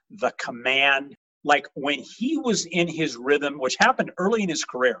control, the command. Like when he was in his rhythm, which happened early in his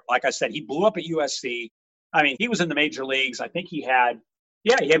career, like I said, he blew up at USC. I mean, he was in the major leagues. I think he had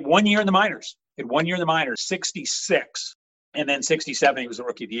 1 year in the minors. He had 1 year in the minors, 66. And then 67, he was the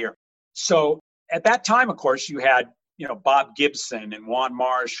rookie of the year. So at that time, of course, you had, Bob Gibson and Juan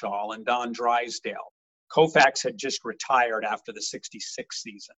Marichal and Don Drysdale. Koufax had just retired after the 66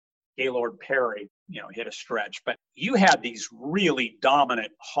 season. Gaylord Perry, hit a stretch. But you had these really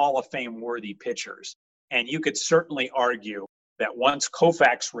dominant Hall of Fame worthy pitchers. And you could certainly argue that once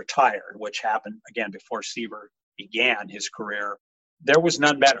Koufax retired, which happened again before Seaver began his career, there was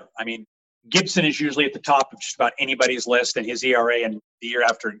none better. I mean, Gibson is usually at the top of just about anybody's list, and his ERA in the year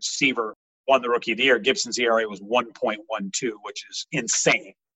after Seaver won the Rookie of the Year, Gibson's ERA was 1.12, which is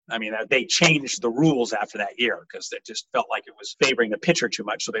insane. I mean, they changed the rules after that year because it just felt like it was favoring the pitcher too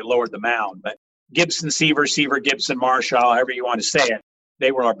much, so they lowered the mound. But Gibson, Seaver, Gibson, Marichal, however you want to say it,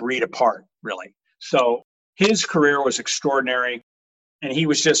 they were a breed apart, really. So his career was extraordinary, and he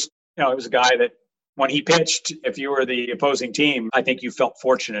was just, it was a guy that when he pitched, if you were the opposing team, I think you felt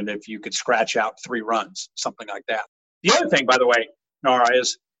fortunate if you could scratch out 3 runs, something like that. The other thing, by the way, Nara,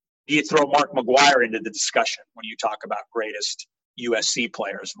 is do you throw Mark McGwire into the discussion when you talk about greatest USC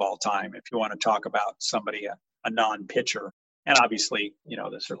players of all time, if you want to talk about somebody, a non-pitcher? And obviously,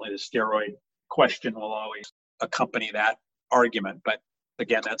 certainly the steroid question will always accompany that argument. But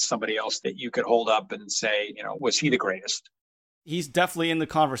again, that's somebody else that you could hold up and say, was he the greatest? He's definitely in the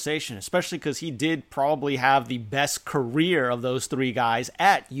conversation, especially because he did probably have the best career of those 3 guys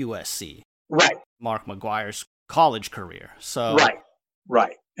at USC. Right. Mark McGwire's college career. So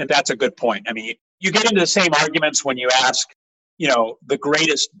Right. And that's a good point. I mean, you get into the same arguments when you ask, the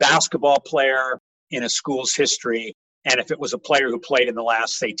greatest basketball player in a school's history. And if it was a player who played in the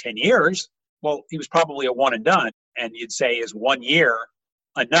last, say, 10 years, well, he was probably a one and done. And you'd say, is 1 year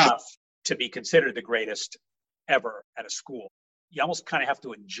enough to be considered the greatest ever at a school? You almost kind of have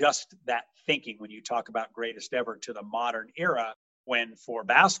to adjust that thinking when you talk about greatest ever to the modern era, when for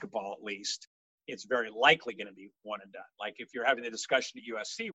basketball, at least, it's very likely going to be one and done. Like if you're having the discussion at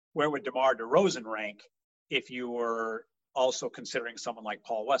USC, where would DeMar DeRozan rank if you were also considering someone like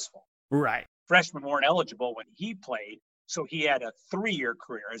Paul Westphal? Right. Freshmen weren't eligible when he played, so he had a 3-year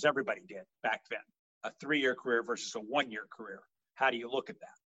career, as everybody did back then. A 3-year career versus a 1-year career. How do you look at that?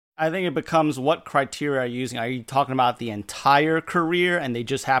 I think it becomes, what criteria are you using? Are you talking about the entire career and they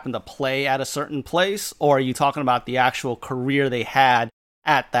just happen to play at a certain place? Or are you talking about the actual career they had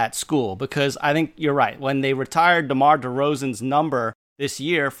at that school? Because I think you're right. When they retired DeMar DeRozan's number this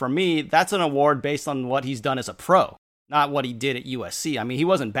year, for me, that's an award based on what he's done as a pro, not what he did at USC. I mean, he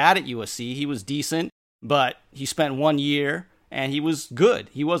wasn't bad at USC. He was decent, but he spent 1 year and he was good.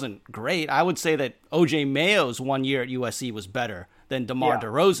 He wasn't great. I would say that O.J. Mayo's 1 year at USC was better than DeMar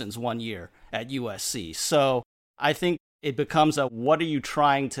DeRozan's 1 year at USC. So I think it becomes what are you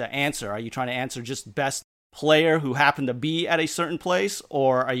trying to answer? Are you trying to answer just best player who happened to be at a certain place,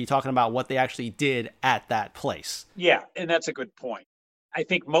 or are you talking about what they actually did at that place? Yeah, and that's a good point. I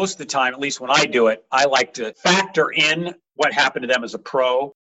think most of the time, at least when I do it, I like to factor in what happened to them as a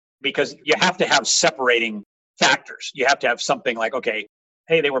pro, because you have to have separating factors. You have to have something like, okay,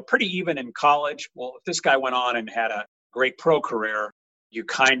 hey, they were pretty even in college. Well, if this guy went on and had a great pro career, you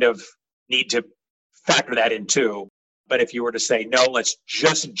kind of need to factor that in too. But if you were to say, no, let's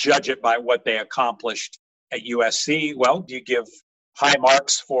just judge it by what they accomplished at USC, well, do you give high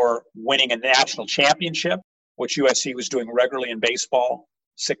marks for winning a national championship, which USC was doing regularly in baseball,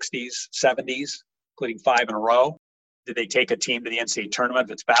 60s, 70s, including 5 in a row? Did they take a team to the NCAA tournament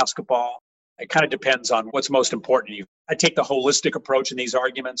if it's basketball? It kind of depends on what's most important to you. I take the holistic approach in these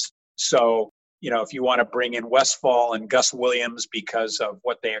arguments. So, if you want to bring in Westphal and Gus Williams because of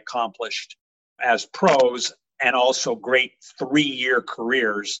what they accomplished as pros and also great 3-year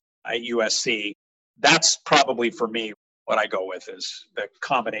careers at USC, that's probably for me what I go with is the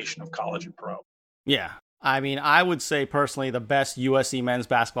combination of college and pro. Yeah. I mean, I would say personally the best USC men's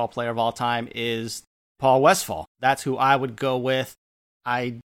basketball player of all time is Paul Westphal. That's who I would go with.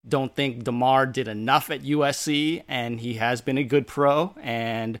 I don't think DeMar did enough at USC, and he has been a good pro,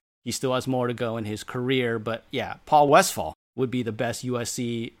 and he still has more to go in his career. But yeah, Paul Westphal would be the best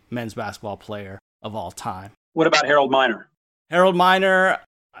USC men's basketball player of all time. What about Harold Miner? Harold Miner,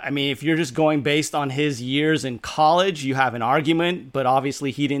 I mean, if you're just going based on his years in college, you have an argument, but obviously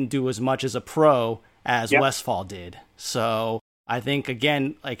he didn't do as much as a pro as Westphal did. So I think,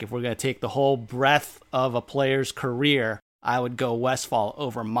 again, like if we're going to take the whole breadth of a player's career, I would go Westfall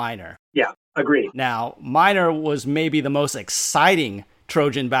over Minor. Yeah, agreed. Now, Minor was maybe the most exciting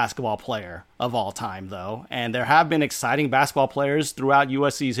Trojan basketball player of all time, though, and there have been exciting basketball players throughout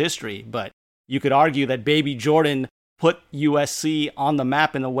USC's history, but you could argue that Baby Jordan put USC on the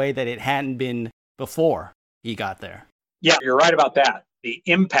map in a way that it hadn't been before he got there. Yeah, you're right about that. The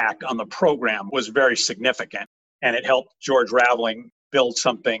impact on the program was very significant, and it helped George Raveling build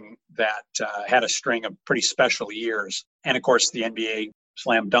something that had a string of pretty special years. And of course, the NBA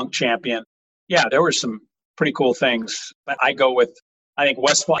slam dunk champion. Yeah, there were some pretty cool things, but I go with, I think,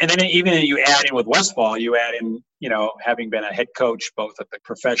 Westfall. And then even you add in with Westfall, you add in, having been a head coach both at the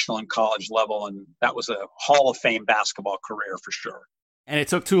professional and college level, and that was a Hall of Fame basketball career for sure. And it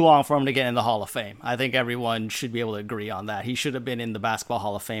took too long for him to get in the Hall of Fame. I think everyone should be able to agree on that. He should have been in the Basketball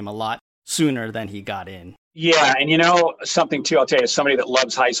Hall of Fame a lot sooner than he got in. Yeah, and something too, I'll tell you, as somebody that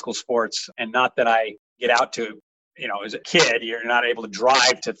loves high school sports, and not that I get out to, as a kid, you're not able to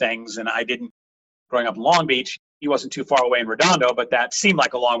drive to things, and I didn't, growing up in Long Beach, he wasn't too far away in Redondo, but that seemed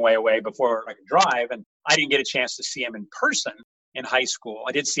like a long way away before I could drive, and I didn't get a chance to see him in person in high school.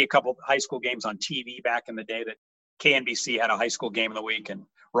 I did see a couple of high school games on TV back in the day that KNBC had a high school game of the week, and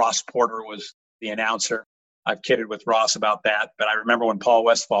Ross Porter was the announcer. I've kidded with Ross about that, but I remember when Paul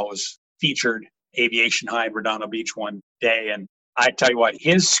Westfall was featured Aviation High in Redondo Beach one day, and I tell you what,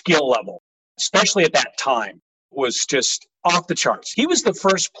 his skill level, especially at that time, was just off the charts. He was the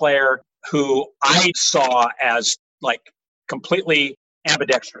first player who I saw as like completely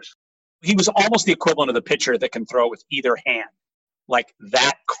ambidextrous. He was almost the equivalent of the pitcher that can throw with either hand, like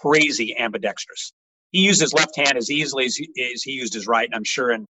that crazy ambidextrous. He used his left hand as easily as he used his right. And I'm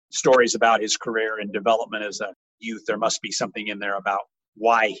sure in stories about his career and development as a youth, there must be something in there about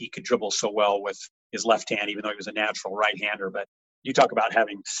why he could dribble so well with his left hand, even though he was a natural right-hander. But you talk about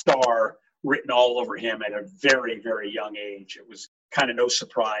having star written all over him at a very, very young age. It was kind of no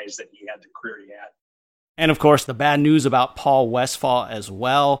surprise that he had the career he had. And of course, the bad news about Paul Westfall as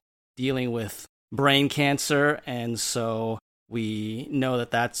well, dealing with brain cancer. And so we know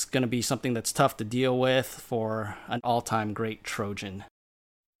that that's going to be something that's tough to deal with for an all-time great Trojan.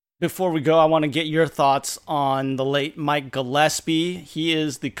 Before we go, I want to get your thoughts on the late Mike Gillespie. He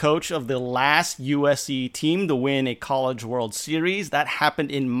is the coach of the last USC team to win a College World Series. That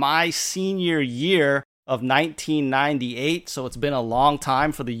happened in my senior year of 1998, so it's been a long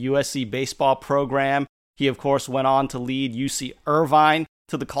time for the USC baseball program. He, of course, went on to lead UC Irvine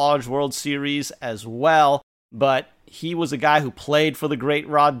to the College World Series as well, but he was a guy who played for the great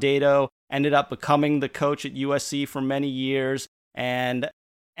Rod Dedeaux, ended up becoming the coach at USC for many years, and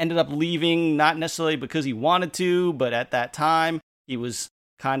ended up leaving not necessarily because he wanted to, but at that time he was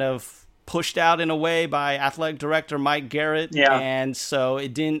kind of pushed out in a way by athletic director Mike Garrett. Yeah. And so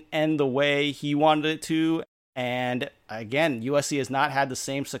it didn't end the way he wanted it to. And again, USC has not had the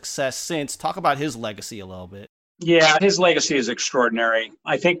same success since. Talk about his legacy a little bit. Yeah, his legacy is extraordinary.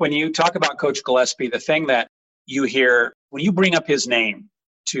 I think when you talk about Coach Gillespie, the thing that you hear when you bring up his name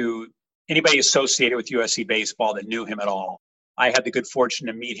to anybody associated with USC baseball that knew him at all, I had the good fortune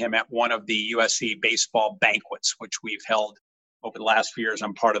to meet him at one of the USC baseball banquets, which we've held over the last few years.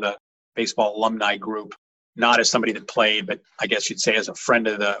 I'm part of the baseball alumni group, not as somebody that played, but I guess you'd say as a friend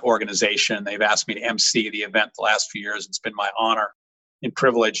of the organization. They've asked me to MC the event the last few years. It's been my honor and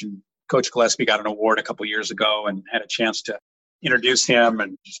privilege. And Coach Gillespie got an award a couple of years ago and had a chance to introduce him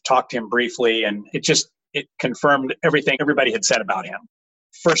and just talk to him briefly. And it confirmed everything everybody had said about him.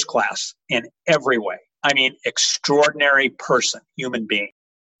 First class in every way. I mean, extraordinary person, human being.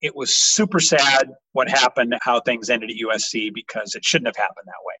 It was super sad what happened, how things ended at USC, because it shouldn't have happened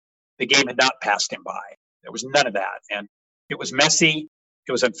that way. The game had not passed him by. There was none of that. And it was messy.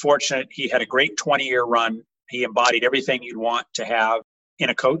 It was unfortunate. He had a great 20-year run. He embodied everything you'd want to have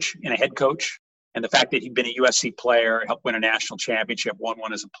in a coach, in a head coach. And the fact that he'd been a USC player, helped win a national championship, won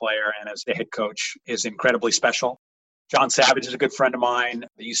one as a player and as the head coach is incredibly special. John Savage is a good friend of mine,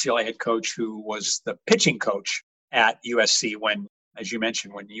 the UCLA head coach who was the pitching coach at USC when, as you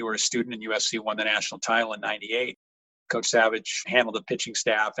mentioned, when you were a student and USC won the national title in 98. Coach Savage handled the pitching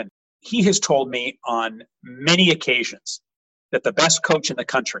staff. And he has told me on many occasions that the best coach in the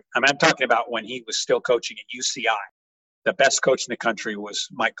country, I'm talking about when he was still coaching at UCI, the best coach in the country was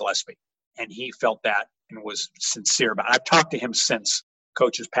Mike Gillespie. And he felt that and was sincere about it. I've talked to him since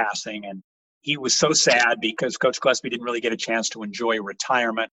Coach's passing, and he was so sad because Coach Gillespie didn't really get a chance to enjoy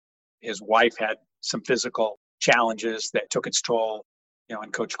retirement. His wife had some physical challenges that took its toll,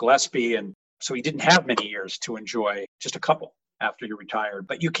 on Coach Gillespie. And so he didn't have many years to enjoy, just a couple after he retired.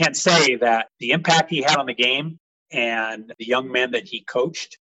 But you can say that the impact he had on the game and the young men that he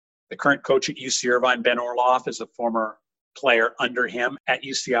coached, the current coach at UC Irvine, Ben Orloff, is a former player under him at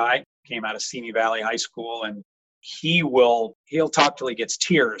UCI, came out of Simi Valley High School, and he'll talk till he gets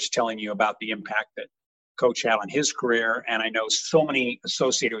tears telling you about the impact that Coach had on his career. And I know so many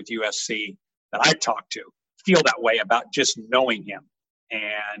associated with USC that I've talked to feel that way about just knowing him.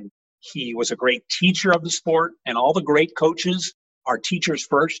 And he was a great teacher of the sport, and all the great coaches are teachers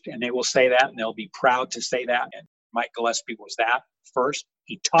first, and they will say that, and they'll be proud to say that. And Mike Gillespie was that first.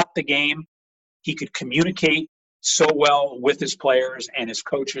 He taught the game. He could communicate so well with his players and his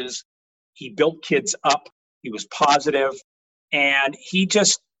coaches. He built kids up. He was positive, and he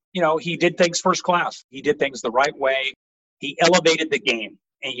just, he did things first class. He did things the right way. He elevated the game,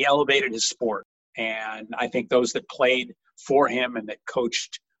 and he elevated his sport. And I think those that played for him and that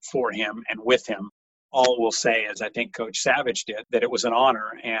coached for him and with him all will say, as I think Coach Savage did, that it was an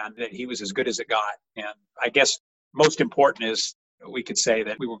honor and that he was as good as it got. And I guess most important is we could say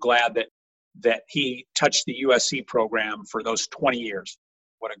that we were glad that he touched the USC program for those 20 years.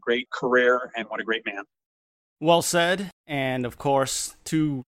 What a great career and what a great man. Well said. And of course,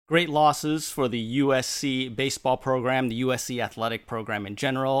 two great losses for the USC baseball program, the USC athletic program in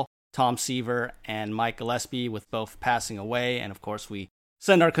general. Tom Seaver and Mike Gillespie with both passing away. And of course, we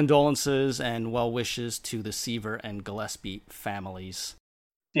send our condolences and well wishes to the Seaver and Gillespie families.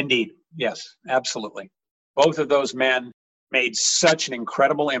 Indeed. Yes, absolutely. Both of those men made such an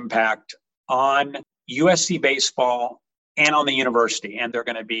incredible impact on USC baseball and on the university. And they're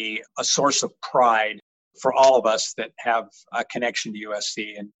going to be a source of pride for all of us that have a connection to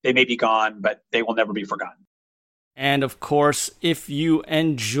USC. And they may be gone, but they will never be forgotten. And of course, if you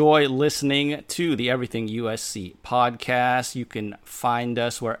enjoy listening to the Everything USC podcast, you can find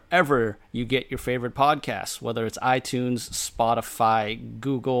us wherever you get your favorite podcasts, whether it's iTunes, Spotify,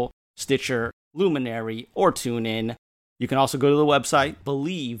 Google, Stitcher, Luminary, or TuneIn. You can also go to the website,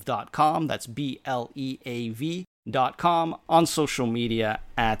 Bleav.com. That's BLEAV.com. On social media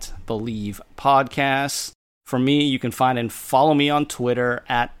at Bleav Podcasts. For me, you can find and follow me on Twitter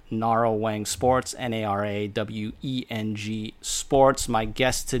at Naraweng Sports, Naraweng Sports. My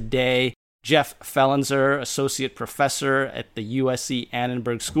guest today, Jeff Fellenzer, Associate Professor at the USC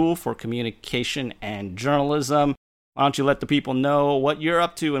Annenberg School for Communication and Journalism. Why don't you let the people know what you're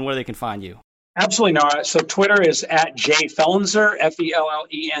up to and where they can find you? Absolutely, Nara. So Twitter is at jfellenzer,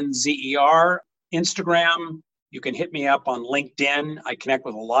 Fellenzer. Instagram, you can hit me up on LinkedIn. I connect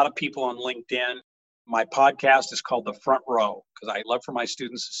with a lot of people on LinkedIn. My podcast is called The Front Row because I love for my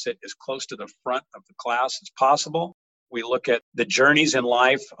students to sit as close to the front of the class as possible. We look at the journeys in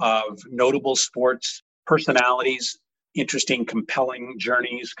life of notable sports personalities, interesting, compelling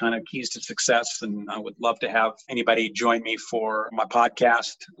journeys, kind of keys to success. And I would love to have anybody join me for my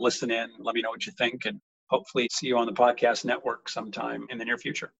podcast. Listen in, let me know what you think, and hopefully see you on the podcast network sometime in the near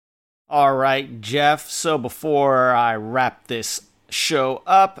future. All right, Jeff. So before I wrap this show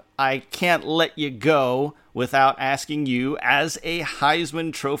up, I can't let you go without asking you, as a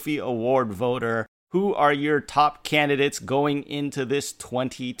Heisman Trophy Award voter, who are your top candidates going into this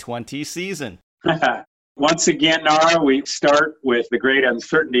 2020 season? Once again, Nara, we start with the great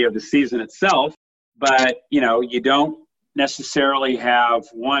uncertainty of the season itself, but you don't necessarily have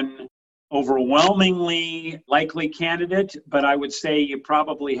one overwhelmingly likely candidate, but I would say you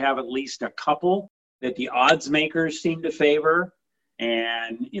probably have at least a couple that the odds makers seem to favor.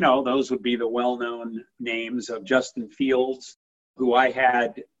 And, those would be the well-known names of Justin Fields, who I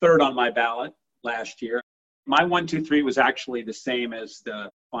had third on my ballot last year. My 1, 2, 3 was actually the same as the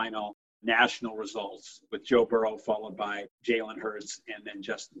final national results, with Joe Burrow followed by Jalen Hurts and then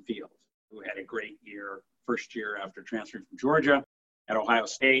Justin Fields, who had a great year, first year after transferring from Georgia at Ohio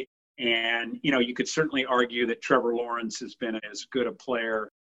State. And, you could certainly argue that Trevor Lawrence has been as good a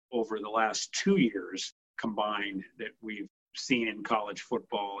player over the last 2 years combined that we've seen in college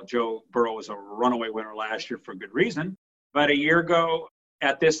football. Joe Burrow was a runaway winner last year for good reason. But a year ago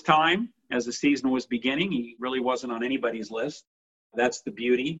at this time, as the season was beginning, he really wasn't on anybody's list. That's the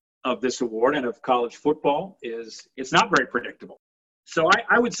beauty of this award and of college football, is it's not very predictable. So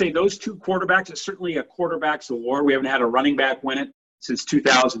I would say those two quarterbacks, it's certainly a quarterback's award. We haven't had a running back win it since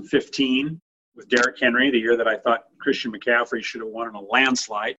 2015 with Derrick Henry, the year that I thought Christian McCaffrey should have won in a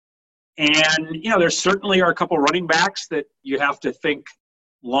landslide. And, there certainly are a couple running backs that you have to think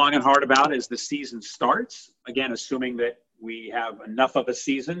long and hard about as the season starts. Again, assuming that we have enough of a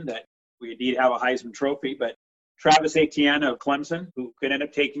season that we indeed have a Heisman Trophy. But Travis Etienne of Clemson, who could end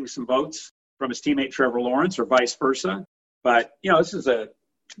up taking some votes from his teammate Trevor Lawrence or vice versa. But, this is a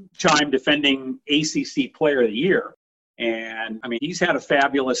two-time defending ACC Player of the Year. And, he's had a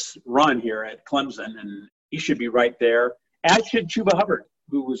fabulous run here at Clemson, and he should be right there, as should Chuba Hubbard,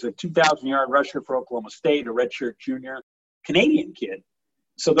 who was a 2,000-yard rusher for Oklahoma State, a redshirt junior. Canadian kid.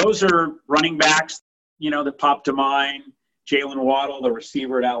 So those are running backs, that pop to mind. Jalen Waddle, the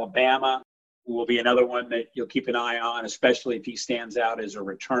receiver at Alabama, will be another one that you'll keep an eye on, especially if he stands out as a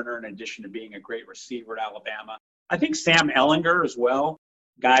returner in addition to being a great receiver at Alabama. I think Sam Ehlinger as well,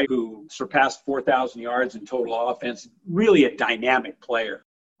 guy who surpassed 4,000 yards in total offense, really a dynamic player.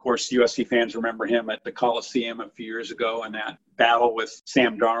 Of course, USC fans remember him at the Coliseum a few years ago in that battle with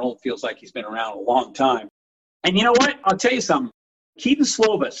Sam Darnold. Feels like he's been around a long time. And you know what? I'll tell you something. Keaton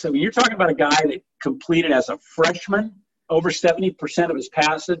Slovis, you're talking about a guy that completed as a freshman over 70% of his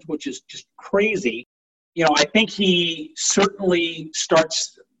passage, which is just crazy. I think he certainly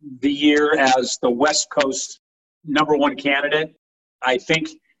starts the year as the West Coast #1 candidate. I think,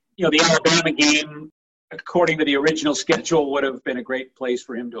 the Alabama game, according to the original schedule, would have been a great place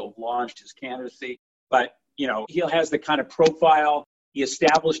for him to have launched his candidacy. But, he has the kind of profile. He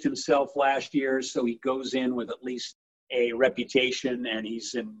established himself last year, so he goes in with at least a reputation, and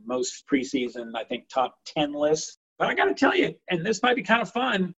he's in most preseason, I think, top 10 lists. But I got to tell you, and this might be kind of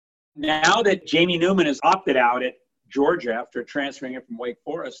fun, now that Jamie Newman has opted out at Georgia after transferring it from Wake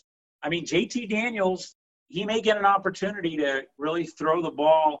Forest, JT Daniels, he may get an opportunity to really throw the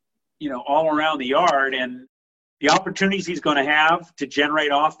ball, all around the yard. And the opportunities he's going to have to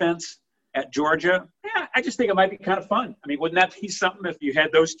generate offense at Georgia, I just think it might be kind of fun. Wouldn't that be something if you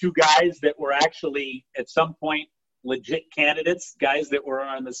had those two guys that were actually at some point legit candidates, guys that were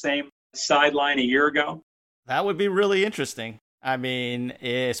on the same sideline a year ago? That would be really interesting.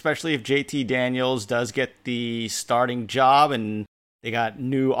 Especially if JT Daniels does get the starting job and they got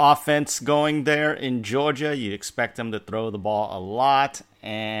new offense going there in Georgia. You'd expect them to throw the ball a lot,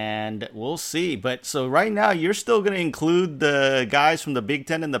 and we'll see. But so right now, you're still going to include the guys from the Big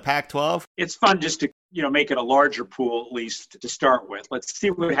Ten and the Pac-12? It's fun just to, make it a larger pool, at least to start with. Let's see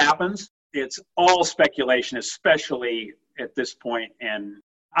what happens. It's all speculation, especially at this point. And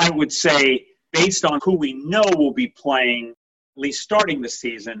I would say, based on who we know will be playing, at least starting the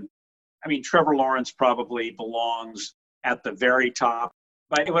season, Trevor Lawrence probably belongs at the very top.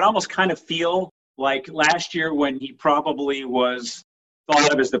 But it would almost kind of feel like last year when he probably was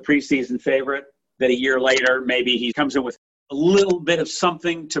thought of as the preseason favorite, that a year later maybe he comes in with a little bit of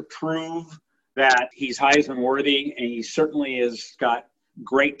something to prove that he's Heisman worthy, and he certainly has got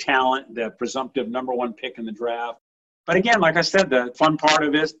great talent, the presumptive #1 pick in the draft. But again, like I said, the fun part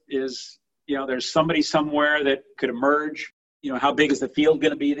of it is, there's somebody somewhere that could emerge. How big is the field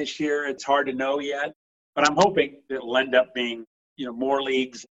going to be this year? It's hard to know yet. But I'm hoping that it'll end up being, more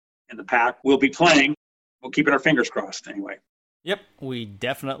leagues in the Pac we'll be playing. We'll keep our fingers crossed anyway. Yep, we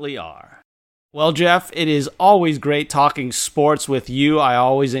definitely are. Well, Jeff, it is always great talking sports with you. I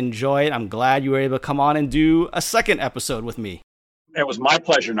always enjoy it. I'm glad you were able to come on and do a second episode with me. It was my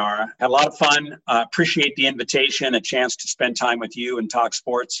pleasure, Nara. Had a lot of fun. Appreciate the invitation, a chance to spend time with you and talk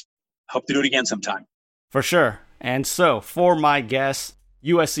sports. Hope to do it again sometime. For sure. And so, for my guest,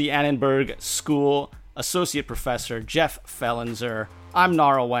 USC Annenberg School Associate Professor Jeff Fellenzer, I'm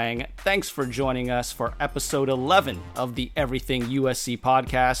Nara Wang. Thanks for joining us for episode 11 of the Everything USC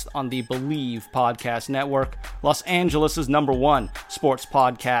podcast on the Believe Podcast Network, Los Angeles' #1 sports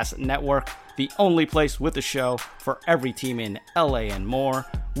podcast network, the only place with a show for every team in LA and more.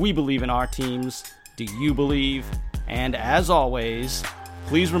 We believe in our teams. Do you believe? And as always,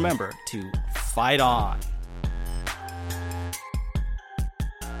 please remember to fight on.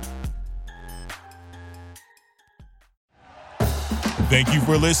 Thank you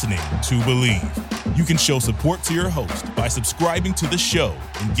for listening to Believe. You can show support to your host by subscribing to the show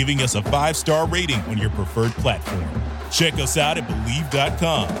and giving us a 5-star rating on your preferred platform. Check us out at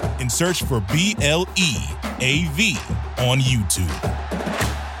Believe.com and search for BLEAV on YouTube.